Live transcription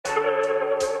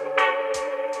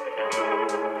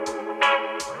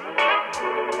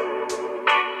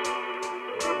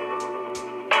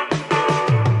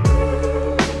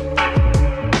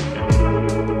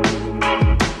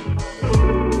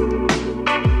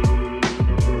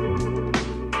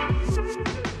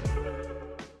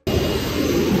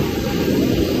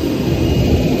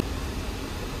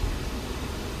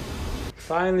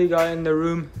finally got in the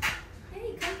room.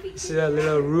 Hey, comfy. This is a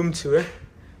little room tour.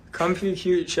 Comfy,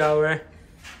 cute shower.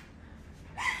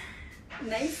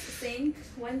 Nice sink.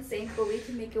 One sink, but we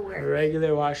can make it work. A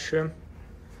regular washroom.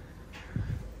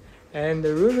 And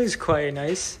the room is quite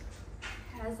nice.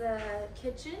 Has a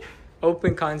kitchen.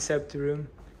 Open concept room.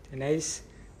 A nice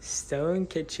stone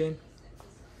kitchen.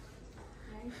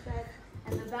 Nice bed.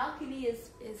 And the balcony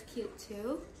is cute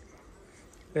too.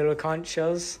 Little conch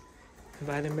shells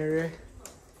by the mirror.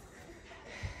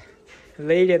 The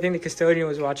lady, I think the custodian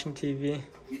was watching TV.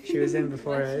 She was in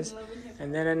before us.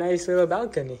 And then a nice little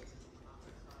balcony.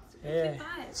 Yeah,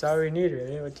 that's all we need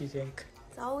really. What do you think?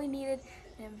 It's all we needed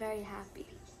and I'm very happy.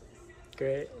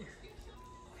 Great.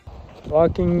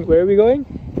 Walking, where are we going?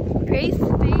 Grace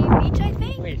Bay Beach, I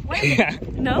think? Wait.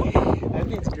 No? I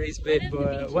think it's Grace Bay,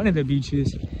 but one of the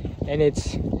beaches. And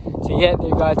it's, to get there,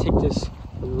 you gotta take this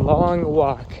long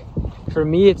walk. For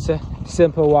me, it's a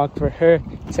simple walk. For her,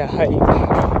 it's a hike.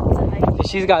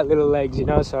 She's got little legs, you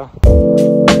know, so.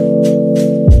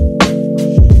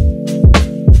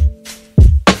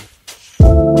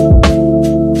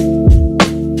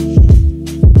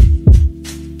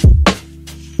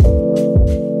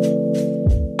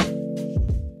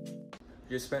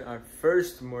 Just spent our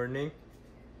first morning.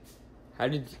 How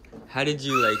did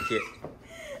you like it?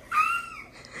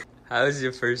 How was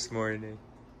your first morning?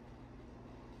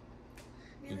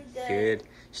 Really Good.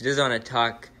 She doesn't want to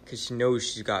talk because she knows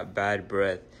she's got bad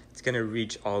breath. It's gonna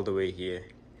reach all the way here.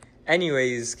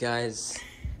 Anyways, guys,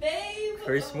 Babe.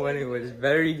 first morning was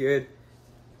very good.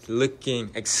 It's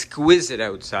looking exquisite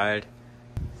outside.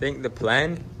 I think the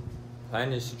plan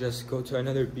is to just go to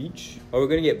another beach. Oh, we're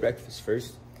gonna get breakfast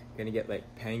first. We're gonna get like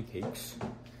pancakes.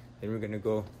 Then we're gonna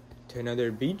go to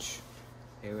another beach.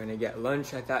 And we're gonna get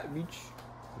lunch at that beach.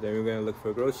 Then we're gonna look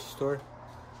for a grocery store.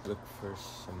 Look for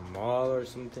some mall or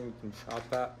something we can shop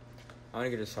at. I wanna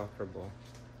get a soccer ball.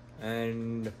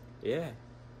 And yeah,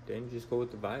 then just go with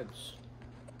the vibes.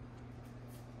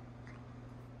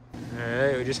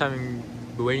 Alright,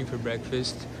 we're waiting for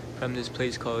breakfast from this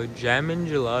place called Jam and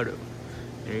Gelato.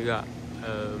 And we got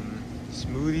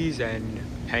smoothies and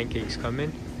pancakes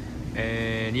coming.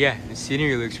 And yeah, the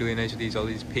scenery looks really nice with all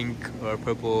these pink or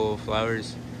purple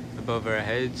flowers above our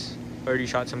heads. Already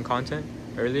shot some content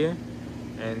earlier.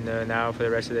 And now for the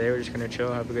rest of the day, we're just gonna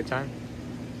chill, have a good time.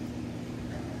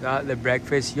 Got the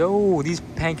breakfast. Yo, these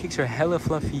pancakes are hella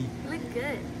fluffy. Look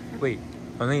good. Wait,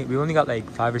 we only got like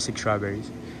 5 or 6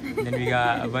 strawberries. And then we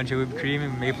got a bunch of whipped cream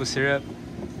and maple syrup,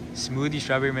 smoothie,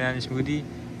 strawberry banana smoothie,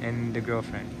 and the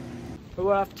girlfriend. But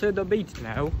we're off to the beach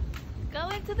now.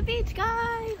 Going to the beach,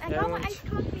 guys. I got my iced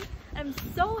coffee. I'm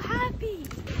so happy.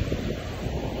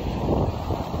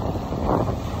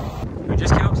 We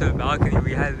just came up to the balcony.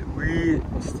 We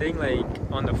staying like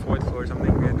on the 4th floor or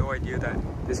something. We had no idea that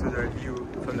this was our view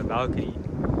from the balcony.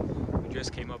 We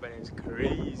just came up and it's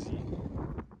crazy.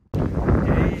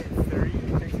 Day 3.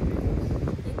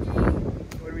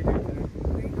 What are we doing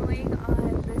today? We're going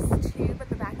on this tube at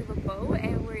the back of a boat,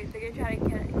 and they're gonna try to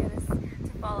get us to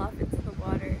fall off into the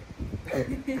water.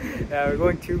 Yeah, we're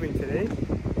going tubing today,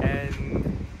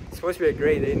 and it's supposed to be a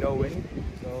great day, no wind.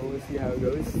 So we'll see how it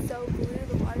goes. It's so blue.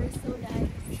 The water is so nice.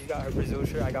 She got her Brazil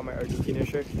shirt. I got my Argentina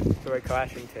shirt. So we're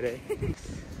clashing today.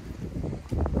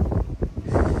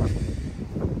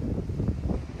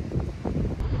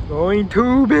 Going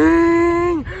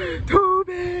tubing!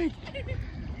 Tubing!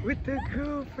 With the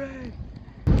girlfriend!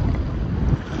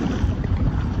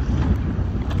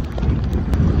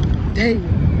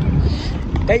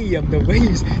 Damn, the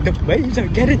waves are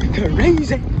getting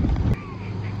crazy!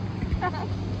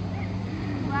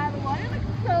 Wow, the water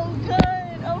looks so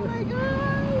good! Oh my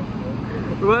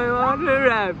god! We're water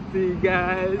rafting,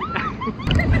 guys!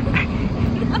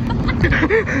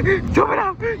 Jump it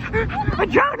out! I'm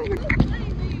drowning!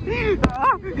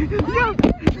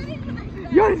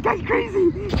 Yo, this guy's crazy!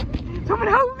 Someone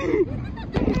help me!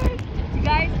 You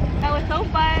guys, that was so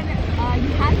fun. You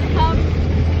have to come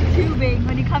tubing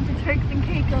when you come to Turks and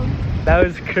Caicos. That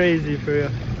was crazy for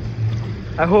real.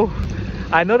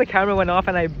 I know the camera went off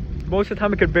and most of the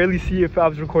time I could barely see if I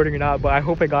was recording or not, but I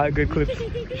hope I got good clips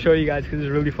to show you guys because it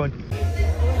was really fun.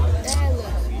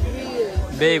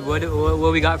 Babe,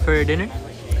 what we got for dinner?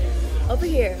 Over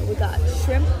here, we got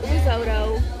shrimp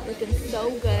risotto, looking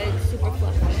so good, super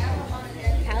fluffy.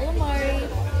 Calamari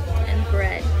and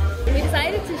bread. We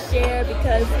decided to share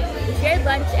because we shared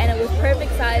lunch and it was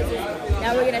perfect sizes.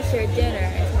 Now we're gonna share dinner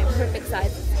and it's gonna be perfect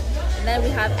sizes. And then we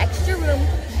have extra room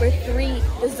for 3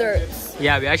 desserts.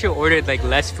 Yeah, we actually ordered like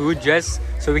less food just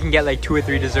so we can get like 2 or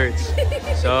 3 desserts.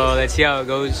 So let's see how it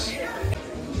goes.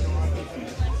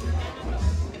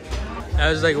 That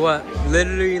was like what?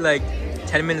 Literally like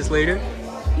 10 minutes later.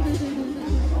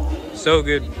 So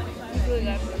good. It's really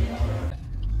good.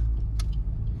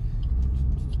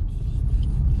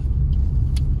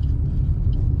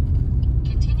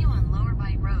 Continue on Lower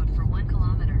Bight Road for 1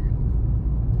 kilometer.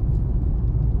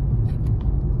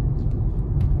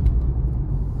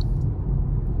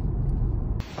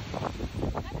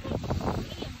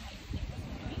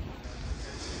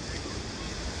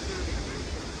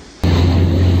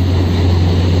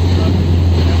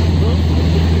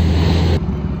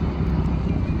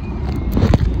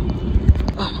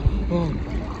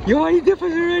 Yo, why you dip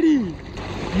us already?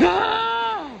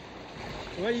 No!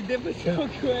 Why you dip us so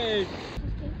quick?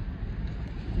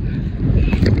 You're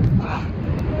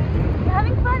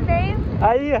having fun, babe.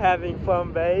 Are you having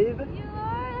fun, babe? You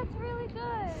are? That's really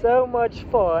good. So much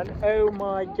fun. Oh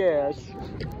my gosh.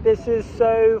 This is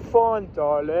so fun,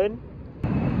 darling.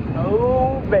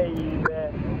 Oh, baby.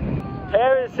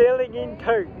 Parasailing in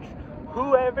Turks.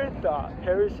 Whoever thought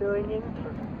parasailing in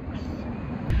Turks?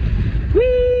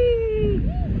 Whee!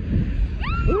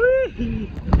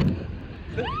 Whee!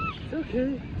 It's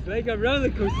okay. It's like a roller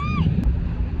coaster.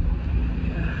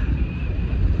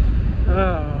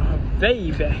 Oh,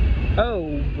 baby.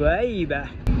 Oh, baby.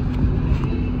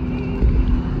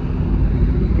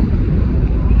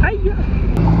 Hiya.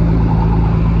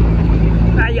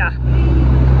 Hiya.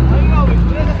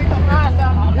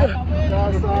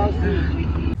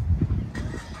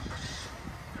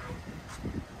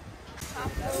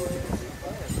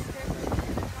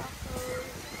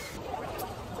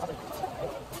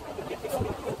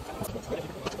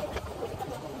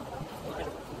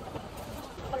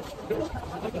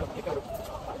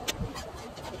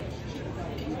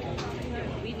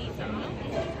 We need some.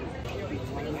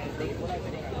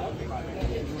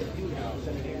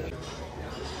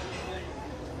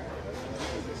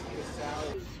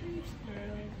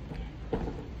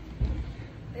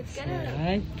 It's gonna.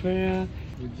 Hi, Pearl.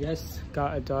 We just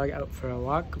got a dog out for a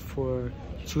walk for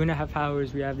 2.5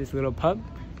 hours. We have this little pup.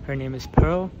 Her name is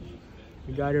Pearl.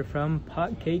 We got her from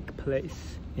Pot Cake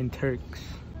Place in Turks.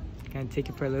 Gonna take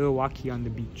it for a little walkie on the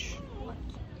beach.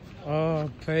 Oh,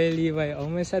 Pearl Levi,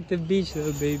 almost at the beach,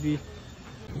 little baby.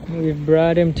 We've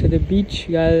brought him to the beach.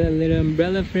 We got a little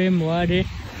umbrella for him, water.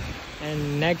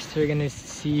 And next we're gonna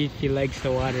see if he likes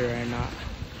the water or not.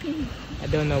 I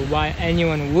don't know why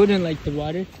anyone wouldn't like the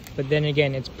water, but then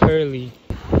again, it's Pearly.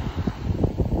 Do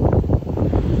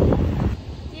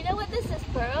you know what this is,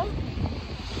 Pearl?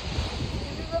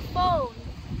 This is a phone.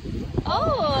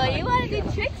 Oh, you want to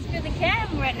do tricks for the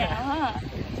camera now, huh?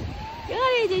 You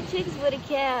want to do tricks for the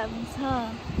cams,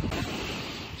 huh?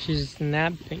 She's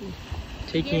napping,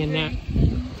 taking a nap.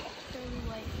 Pearly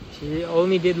white. She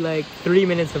only did like 3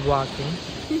 minutes of walking,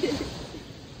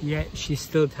 yet she's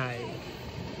still tired.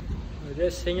 We're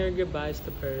just saying our goodbyes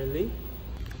to Pearly,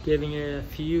 giving her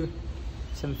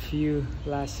some few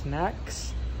last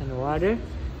snacks and water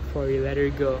before we let her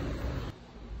go.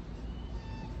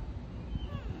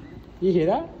 You hear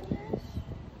that?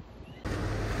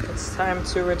 It's time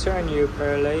to return you,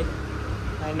 Pearly.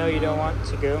 I know you don't want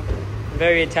to go. I'm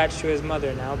very attached to his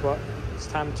mother now, but it's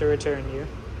time to return you.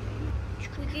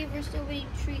 We gave her so many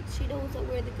treats, she knows that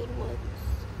we're the good ones.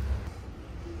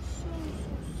 I'm so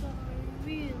sorry,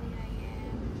 really I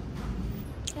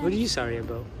am. What are you sorry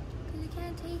about? Because I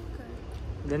can't take her.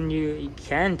 Then you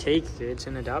can take her. It's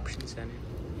an adoption center.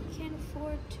 I can't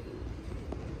afford to.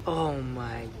 Oh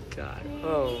my god.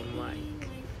 Oh my god.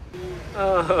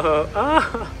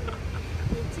 Oh.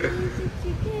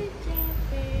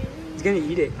 He's gonna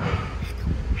eat it.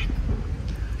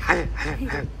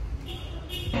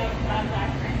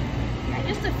 Yeah,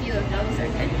 just a few of those are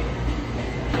good.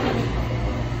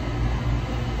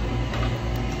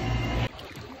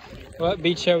 What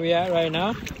beach are we at right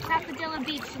now? Papadilla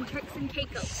Beach in Turks and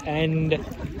Caicos. And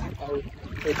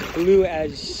it's blue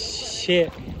as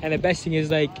shit. And the best thing is,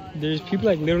 like, there's people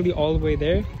like literally all the way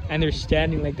there, and they're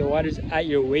standing like the water's at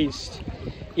your waist.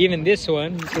 Even this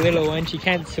one, this little one, she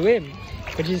can't swim,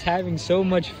 but she's having so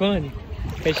much fun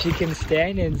because she can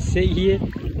stand and sit here,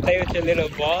 play with her little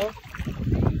ball.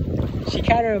 She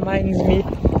kind of reminds me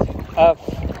of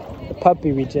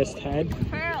puppy we just had.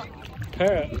 Pearl.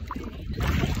 Pearl.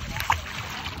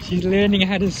 She's learning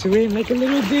how to swim like a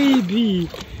little baby.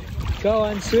 Go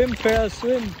on, swim, Pearl,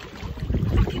 swim.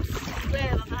 I can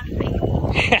swim, I'm not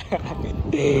a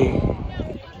baby.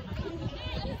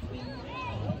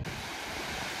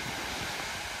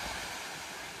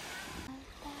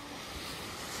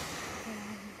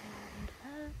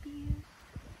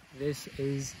 This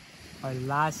is our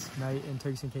last night in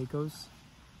Turks and Caicos.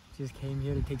 Just came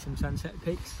here to take some sunset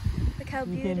pics. Look how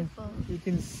beautiful. You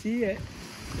can see it.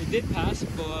 It did pass,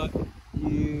 but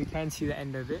you can't see the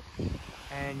end of it.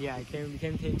 And yeah, we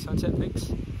came to take sunset pics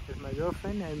with my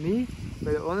girlfriend and me.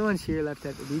 We're the only ones here left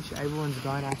at the beach. Everyone's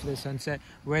gone after the sunset.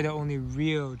 We're the only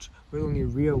real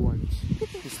ones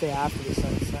who stay after the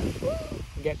sunset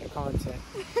and get the content.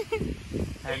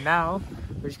 And now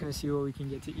we're just gonna see what we can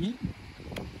get to eat.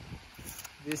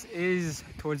 This is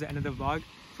towards the end of the vlog,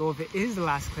 so if it is the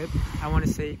last clip, I want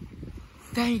to say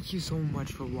thank you so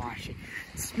much for watching.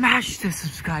 Smash the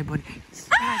subscribe button,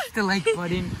 smash the like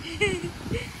button,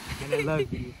 and I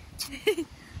love you.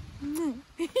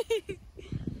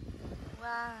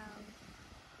 Wow.